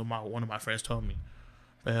 bro. That's what one of my friends told me.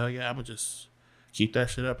 But hell yeah, I'm gonna just keep that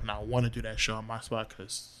shit up, and I want to do that show on my spot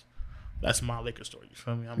because that's my liquor store. You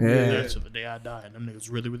feel me? I'm gonna be there till the day I die, and them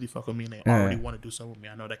niggas really, really fuck with me, and they already want to do something with me.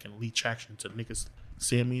 I know that can lead traction to niggas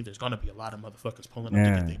seeing me. There's gonna be a lot of motherfuckers pulling up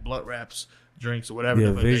to get their blunt wraps, drinks, or whatever. Yeah,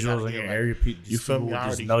 the fuck they visuals gotta like get, an like, area. you feel me? People I just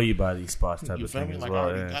already know you by these spots type you of feel thing me? as Like, well. I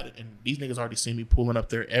already Yeah. got it, and these niggas already see me pulling up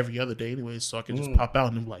there every other day anyway, so I can just pop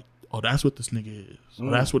out and be like, oh, that's what this nigga is. Oh,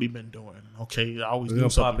 that's what he been doing. Okay, I always We're knew gonna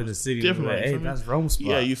something pop in the was city and be different. like, you hey, feel me? that's Rome spot.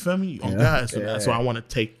 Yeah, you feel me? On God, so that's why I want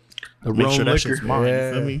to make Rome sure that liquor. shit's mine. Yeah.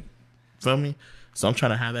 You feel me? Feel me? So I'm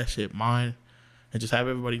trying to have that shit mine, and just have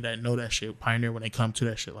everybody that know that shit pioneer when they come to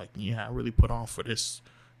that shit. Like, yeah, I really put on for this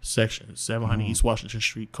section, 700 East Washington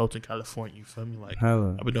Street, Colton, California. You feel me? Like,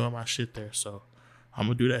 Hella. I've been doing my shit there, so I'm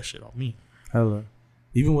gonna do that shit on me. Hella.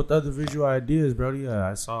 Even with other visual ideas, bro. Yeah,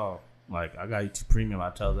 I saw. Like, I got YouTube Premium. I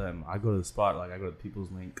tell them I go to the spot. Like, I go to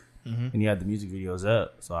People's Link, and he had the music videos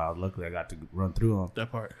up. So luckily I got to run through them.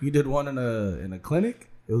 That part. You did one in a clinic.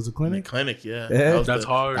 It was a In the clinic. clinic, yeah. Yeah, that's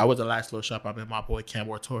hard. That was the last little shop I met my boy Cam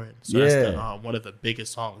Wartorian. So Yeah. that's the, one of the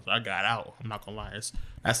biggest songs I got out. I'm not gonna lie. It's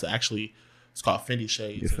called Fendi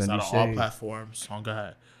Shades. Yeah, It's Fendi out on all Shades. platforms. On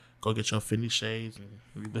God, go get your Fendi Shades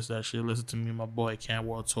and listen to that shit. Listen to me and my boy Cam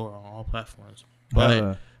Wartorian on all platforms.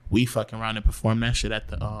 But we fucking around and performed that shit at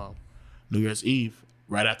the New Year's Eve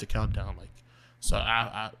right after Countdown. Like, so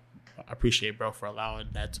I appreciate bro for allowing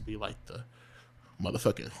that to be like the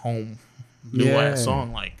motherfucking home new ass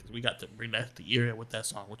song. Like, 'cause we got to bring that to ear with that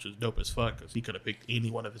song, which was dope as fuck. Because he could have picked any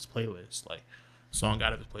one of his playlists, like song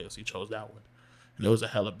out of his playlist. He chose that one, and it was a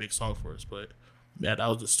hella big song for us. But yeah, that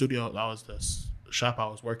was the studio. That was the shop I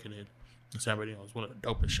was working in San Bernardino. It was one of the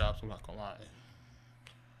dopest shops. I'm not gonna lie.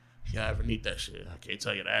 If y'all ever need that shit, I can't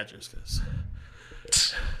tell you the address because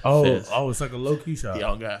Fizz. It's like a low key shot.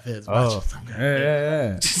 Y'all got Fizz. Oh,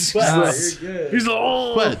 Yeah. Nah, He's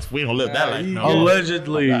all but we don't live that life. No.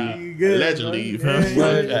 allegedly. Allegedly, you feel me?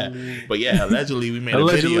 Allegedly. But yeah, allegedly we made a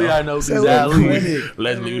Allegedly, video. I know these athletes.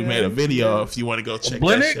 Allegedly we made a video. If you want to go check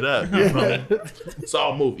Blinick? that shit up, you feel me? It's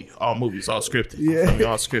all movie, all scripted. Yeah,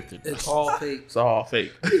 all scripted. It's all fake. It's all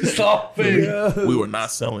fake. It's all fake. We were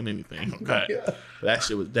not selling anything. Okay, that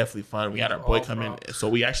shit was definitely fun. We had our boy come in, so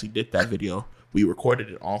we actually did that video. We recorded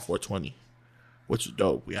it on 420, which was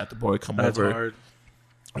dope. We had the boy come That's over. hard.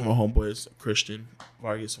 My homeboys, Christian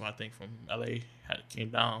Vargas, I think from LA,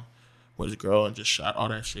 came down with his girl and just shot all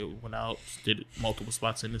that shit. We went out, did multiple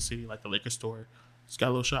spots in the city, like the liquor store. Just got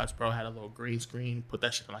little shots, bro. Had a little green screen, put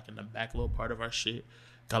that shit like in the back little part of our shit.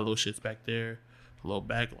 Got little shits back there, a little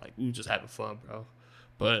back. Like, we were just having fun, bro.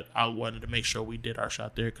 But I wanted to make sure we did our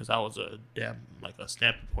shot there because that was a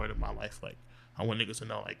stamping point of my life. Like, I want niggas to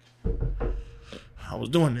know, like, I was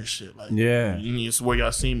doing this shit. Like, it's where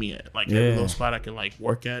y'all see me at. Like, every little spot I can, like,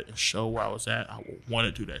 work at and show where I was at. I want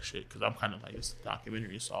to do that shit because I'm kind of like, it's a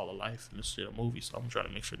documentary. It's all a life and this shit a movie. So I'm trying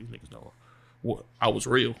to make sure these niggas know what I was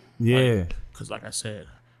real. Yeah. Because, like I said,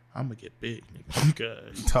 I'm going to get big,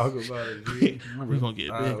 nigga. Talk about it, G. We're going to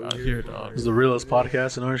get big out here, dog. It's the realest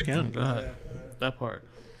podcast in Orange County. God. That part.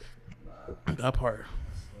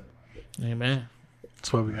 Amen.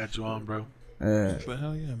 That's why we got you on, bro. But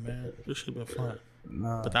hell yeah, man. This shit been fun.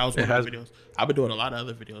 Nah. But that was one of the videos. I've been doing a lot of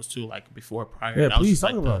other videos too, like before, prior. Yeah, that was please just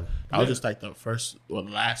talk like about it. That was just like the first or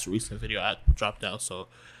the last recent video I dropped out. So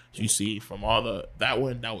you see from all that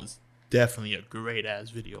was definitely a great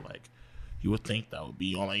ass video. Like you would think that would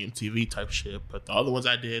be on like MTV type shit. But the other ones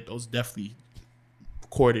I did, those definitely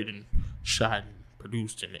recorded and shot and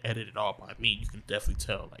produced and edited all by me. You can definitely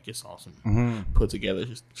tell like it's awesome put together.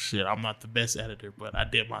 Just shit, I'm not the best editor, but I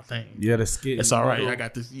did my thing. Yeah, the skit. It's all right. I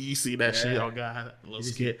got this. You see that shit? Oh god, a little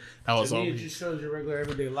skit. That was To all me, it me. just shows your regular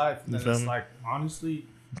everyday life. And You then feel it's me? like, honestly,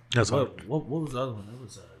 That's hard. what was the other one? It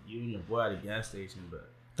was you and your boy at a gas station, but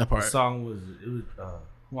That the part. song was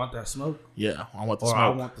Want That Smoke? Yeah, I want the Or smoke. I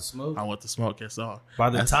Want the Smoke? I want the smoke. That's all.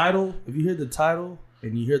 By the That's- title, if you hear the title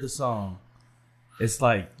and you hear the song, it's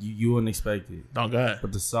like you wouldn't expect it. Oh god,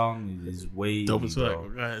 But the song is way dope as fuck. bro.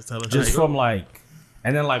 Go ahead, tell us. Just how you- from like,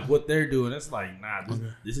 and then like what they're doing, it's like, nah,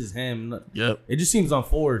 this is him. Yep, It just seems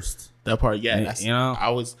unforced. that part. Yeah, And, that's, you know? I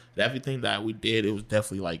was everything that we did. It was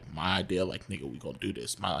definitely like my idea. Like nigga, we gonna do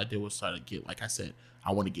this. My idea was trying to get, like I said,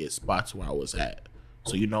 I want to get spots where I was at,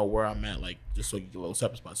 so you know where I'm at. Like just so you get a little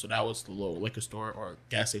separate spot. So that was the little liquor store or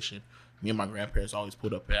gas station. Me and my grandparents always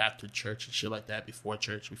put up after church and shit like that, before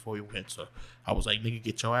church, before we went. So I was like, nigga,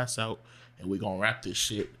 get your ass out and we gonna wrap this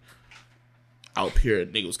shit out here.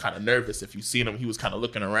 Nigga was kind of nervous. If you seen him, he was kind of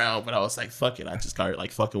looking around, but I was like, fuck it. I just started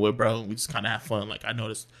like fucking with bro. We just kind of have fun. Like I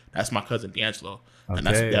noticed that's my cousin D'Angelo, and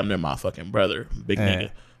that's Okay. damn near my fucking brother. Big Yeah.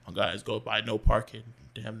 nigga. My guys go by no parking.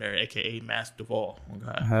 Damn near, aka Mask Duval. Oh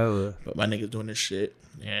God. Hella. But my nigga's doing this shit,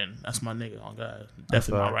 and that's my nigga. Oh God,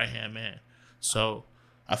 definitely my right hand man. So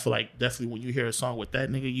I feel like definitely when you hear a song with that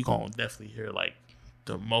nigga, you gonna definitely hear like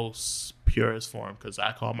the most purest form. Because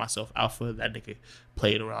I call myself Alpha. That nigga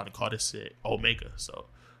played around and called this shit Omega. So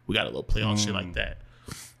we got a little play on shit like that.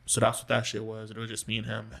 So that's what that shit was. And it was just me and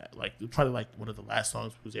him. Like probably like one of the last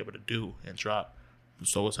songs we was able to do and drop.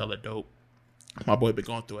 So it was hella dope. My boy been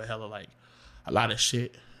going through a lot of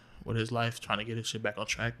shit with his life, trying to get his shit back on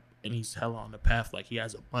track, and he's hella on the path. Like he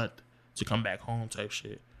has a month to come back home type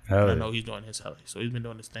shit. Hell And I yeah. know he's doing his hella, so he's been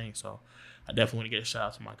doing his thing. So I definitely want to get a shout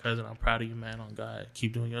out to my cousin. I'm proud of you, man. On God,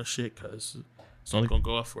 keep doing your shit, cause it's only gonna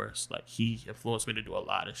go up for us. Like he influenced me to do a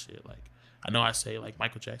lot of shit. Like I know I say like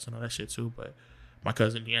Michael Jackson and all that shit too, but my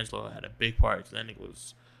cousin D'Angelo had a big part. That nigga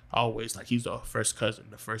was always like he's the first cousin,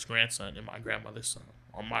 the first grandson, and my grandmother's son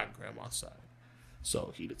on my grandma's side.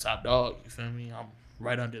 So he the top dog, you feel me? I'm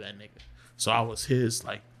right under that nigga. So I was his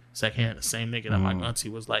like secondhand, the same nigga that my auntie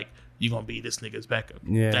was like, you gonna be this nigga's backup.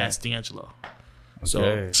 Yeah. That's D'Angelo.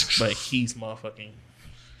 Okay. So but he's motherfucking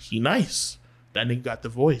he nice. That nigga got the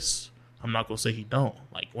voice. I'm not gonna say he don't.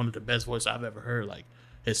 Like one of the best voices I've ever heard. Like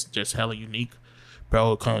it's just hella unique.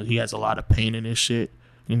 Bro, he has a lot of pain in his shit.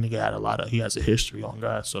 He has a history on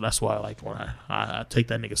God. So that's why like when I take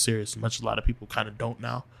that nigga serious, as much as a lot of people kind of don't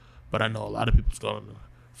now. But I know a lot of people's going to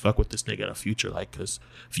fuck with this nigga in the future. Like, because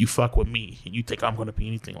if you fuck with me and you think I'm going to be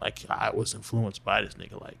anything, like, I was influenced by this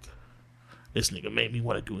nigga. Like, this nigga made me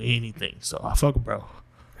want to do anything. So I fuck with bro.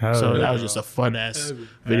 So that was just a fun ass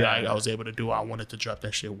video I was able to do. I wanted to drop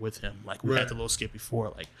that shit with him. Like, we had the little skit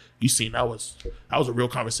before. Like, you seen that was a real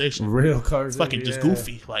conversation. Real cars. Fucking just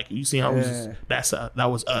goofy. Like, you see how that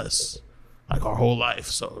was us. Like, our whole life.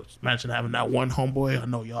 So imagine having that one homeboy. I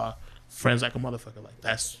know y'all friends like a motherfucker. Like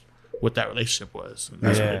that's what that relationship was. And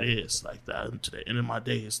that's Yeah. what it is. Like that to the end of my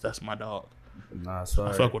days, that's my dog. Nah, I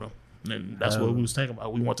sorry. fuck with him. And that's what we was thinking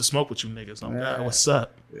about. We want to smoke with you niggas. Oh God, what's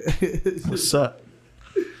up? What's up?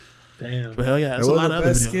 Damn. But hell yeah, there's a One lot of of the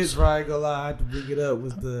other best videos. skits, bro. I ain't gonna lie, I had to bring it up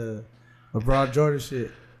was the LeBron Jordan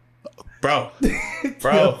shit. Bro,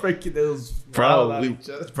 Freaking those bro,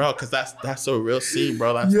 because that's a real scene,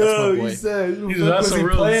 bro. That's my Yo, boy. you said That's was a he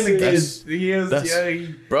real playing scene. against? He is, That's- yeah,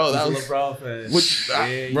 he, bro, that he's a was LeBron fan. which, Yeah,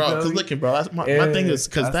 you bro. know, Because he- looking, bro, that's my yeah, thing is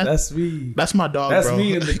because that's me. that's my dog, That's bro.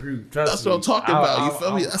 me in the group. Trust That's me. what I'm talking about. You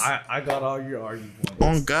feel me? I got all your arguments.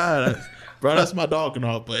 Oh God, bro, that's my dog and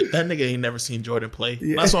all, but that nigga ain't never seen Jordan play.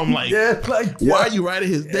 That's why I'm like, why are you riding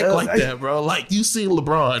his dick like that, bro? Like you seen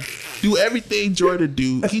LeBron do everything Jordan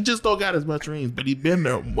do. He just don't got as much rings, but he been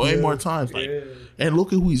there way more times. Like, and look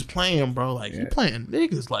at who he's playing, bro. Like he playing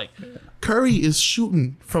niggas. Like Curry is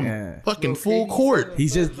shooting from fucking full court.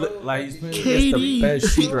 He's just like he's been KD. the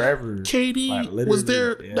best shooter ever. KD Like, was there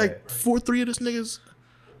literally, like 4-3 of this nigga's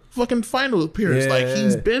fucking final appearance. Like Yeah.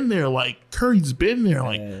 he's been there. Like Curry's been there.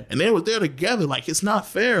 Like Yeah. and they was there together. Like it's not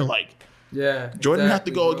fair. Like Yeah. Jordan have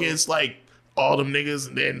to exactly, go bro. against like all them niggas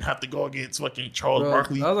and then have to go against fucking Charles Bro,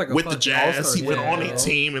 Barkley that was like a with the fucking Jazz. all-star He went game, on a bro.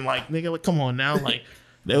 team and like nigga, like come on now, like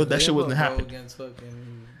that shit wasn't Go happening. against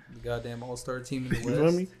fucking the goddamn all-star team in the You West.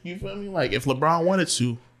 feel me? You feel me? Like if LeBron wanted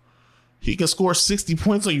to, he can score 60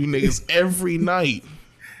 points on you niggas every night.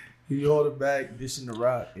 He hold it back, dishing the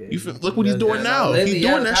rock. Yeah, You feel, look what he's doing Yeah, now. Lately, He's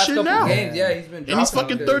yeah, doing the that past shit couple now. games, yeah, he's been And he's dropping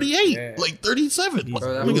fucking because- 38, Yeah. like 37.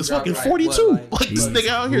 Bro, that Nigga's was fucking like, 42. what, Like this he's nigga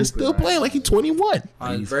out here hooping still right playing like he's 21.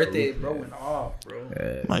 On his He's birthday, hooping. bro, went off,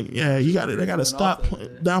 bro. Like, yeah, you got it. They got to stop off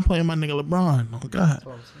that downplaying my nigga LeBron. Oh, God. That's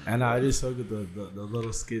what I'm saying. And I just look at the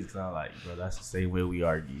little skits. And I'm like, bro, that's the same way we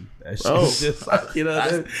argue. That shit Bro. is just like, you know,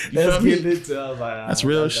 That's- that's you feel me? getting into. I was like, That's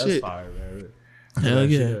real shit. That's fire, man. Hell That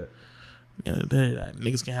yeah. shit. Yeah, like,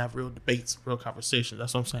 niggas can have real debates, real conversations.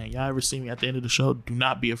 That's what I'm saying. Y'all ever see me at the end of the show? Do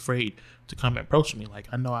not be afraid to come and approach me. Like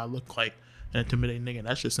I know I look like an intimidating nigga.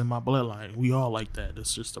 That's just in my bloodline. We all like that.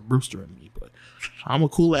 It's just a Brewster in me. But I'm a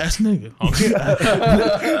cool ass nigga.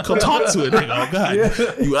 Oh, come talk to a nigga. Oh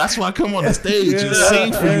God, that's why I come on the stage and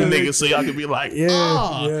sing for you niggas, so y'all can be like,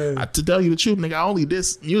 to tell you the truth, nigga. I only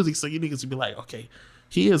this music, so you niggas can be like, okay,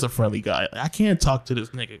 he is a friendly guy. I can't talk to this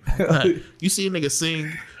nigga. Oh, God. You see a nigga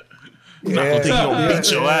sing. You're not gonna think he gonna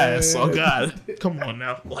beat your ass. Oh God, come on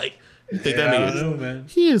now. Like you think that nigga? I don't know, man.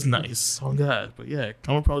 He is nice. Oh God, but yeah,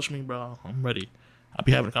 come approach me, bro. I'm ready. I'll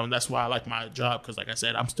be having a conversation. That's why I like my job because, like I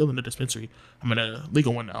said, I'm still in the dispensary. I'm in a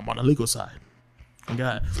legal one now. I'm on the legal side. Oh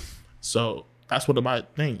God, so that's one of my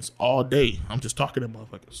things. All day, I'm just talking to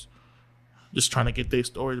motherfuckers, just trying to get their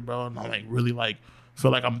stories, bro. And I'm like really like feel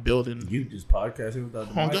like I'm building. You just podcasting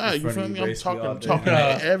without the Oh mic God, in you front feel of me? I'm basically all talking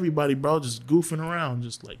day. to everybody, bro. Just goofing around.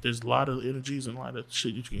 Just like there's a lot of energies and a lot of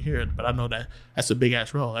shit you can hear. But I know that's a big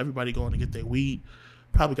ass role. Everybody going to get their weed,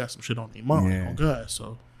 probably got some shit on their mind. Yeah. Oh God,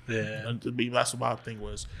 so Yeah. that's what my thing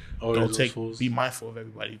was. Always Don't those take, fools. be mindful of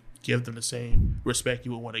everybody. Give them the same respect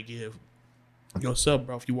you would want to give yourself,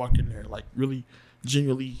 bro. If you walk in there, like really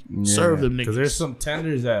genuinely serve them niggas. Because there's some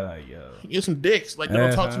tenders that like, yo. Get some dicks, like they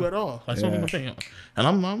don't talk to you Uh-huh. at all. Like something I'm saying. And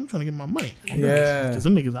I'm trying to get my money. Yeah. Because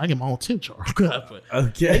them niggas, I get my own tip jar. But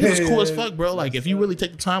Okay. niggas is cool as fuck, bro. Like if you really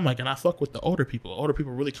take the time, like, and I fuck with the older people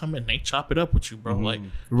really come in, they chop it up with you, bro. Like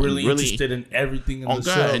really interested in everything in on the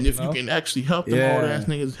God. show. And if you can actually help them Yeah. old ass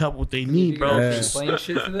niggas help what they need, bro, Yeah. Explain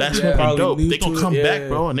shit to them. that's yeah. fucking Probably dope. new They gonna to come it, back, yeah,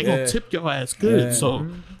 bro, and they gonna yeah. tip your ass good. Yeah. So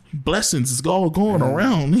blessings is all going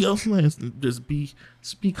around. You know what I'm saying? Just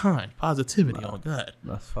be kind, positivity. Oh God,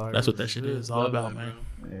 That's fire. that's what that shit is all about, man.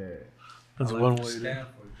 Yeah. That's one way to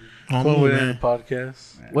On one me, way to end man. the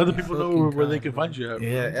podcast. Let the people know where they can find you at.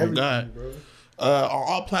 Yeah, Oh God. On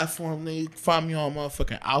all platforms, they find me on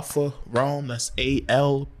motherfucking Alpha Rome. That's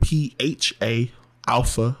ALPHA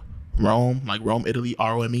Alpha Rome, like Rome, Italy,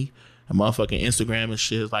 ROME. And motherfucking Instagram and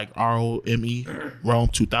shit is like ROME Rome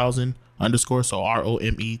 2000 _ so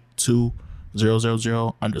ROME 2000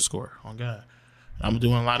 _ Oh God. I'm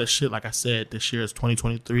doing a lot of shit. Like I said, this year is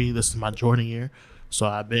 2023. This is my Jordan year. So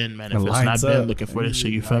I've been manifesting. I've lines been up. looking for this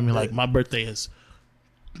shit. You feel me? Like my birthday is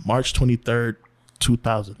March 23rd,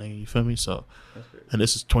 2000. Nigga, you feel me? So, and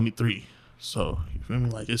this is 23. So you feel me?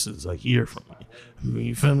 Like this is like a year from me. I mean,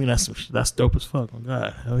 you feel me? That's dope as fuck. Oh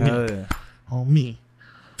God, hell yeah. Hell yeah. On me.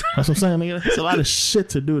 That's what I'm saying, nigga. It's a lot of shit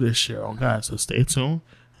to do this year. Oh God, so stay tuned.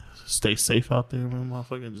 Stay safe out there, man,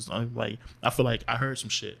 motherfucker. Just like I feel like I heard some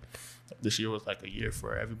shit. This year was like a year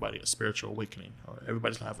for everybody, a spiritual awakening, or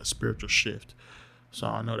everybody's gonna have a spiritual shift. So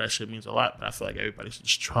I know that shit means a lot, but I feel like everybody should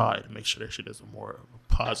just try to make sure that shit is more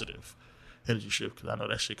positive energy shift because I know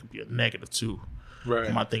that shit could be a negative too.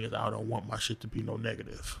 Right. My thing is I don't want my shit to be no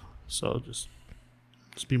negative. So just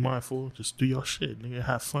be mindful. Just do your shit, nigga.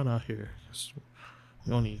 Have fun out here.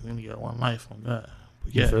 We only got one life on God.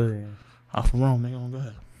 But yeah, I'm from Rome, nigga. On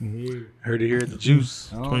God. Heard it here at the Juice.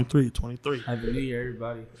 23. Happy New Year,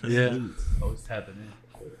 everybody. Yeah. Always tapping in.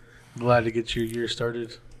 Glad to get your year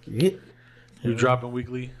started. Yeah. You're dropping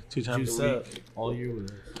weekly, 2 times Juice a up week. all year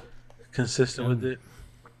with us. Consistent with it.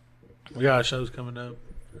 We got shows coming up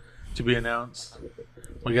to be announced.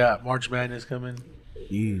 We got March Madness coming.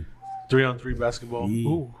 Yeah. 3-on-3 basketball. Yeah.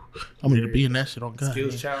 Ooh, I'm gonna be in that shit on God.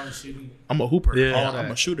 Skills man. challenge shooting. I'm a hooper. Yeah. Oh,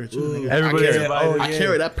 I'm a shooter too. Ooh. Nigga. Everybody, I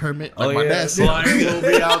carry that permit like my dad said. Flying will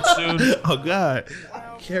be out soon. Oh God,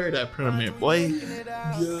 carry that permit, boy.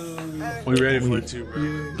 We ready for it too,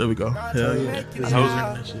 bro. There we go. Hell yeah. This I was hoser.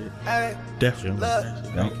 in that shit. Hey, Definitely. That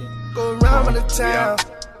shit. go around the town.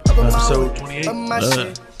 Up in my Episode way, 28. up my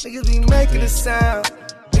shit. Niggas be making a sound.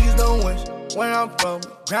 Niggas don't wish where I'm from.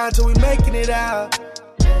 Grind till we making it out.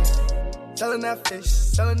 Selling that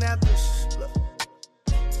fish. Look.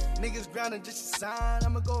 Niggas grinding just a sign.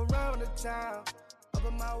 I'ma go around the town. Up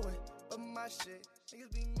in my way, up in my shit.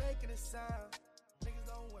 Niggas be making a sound. Niggas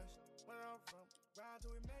don't wish where I'm from. Grind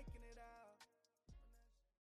till we make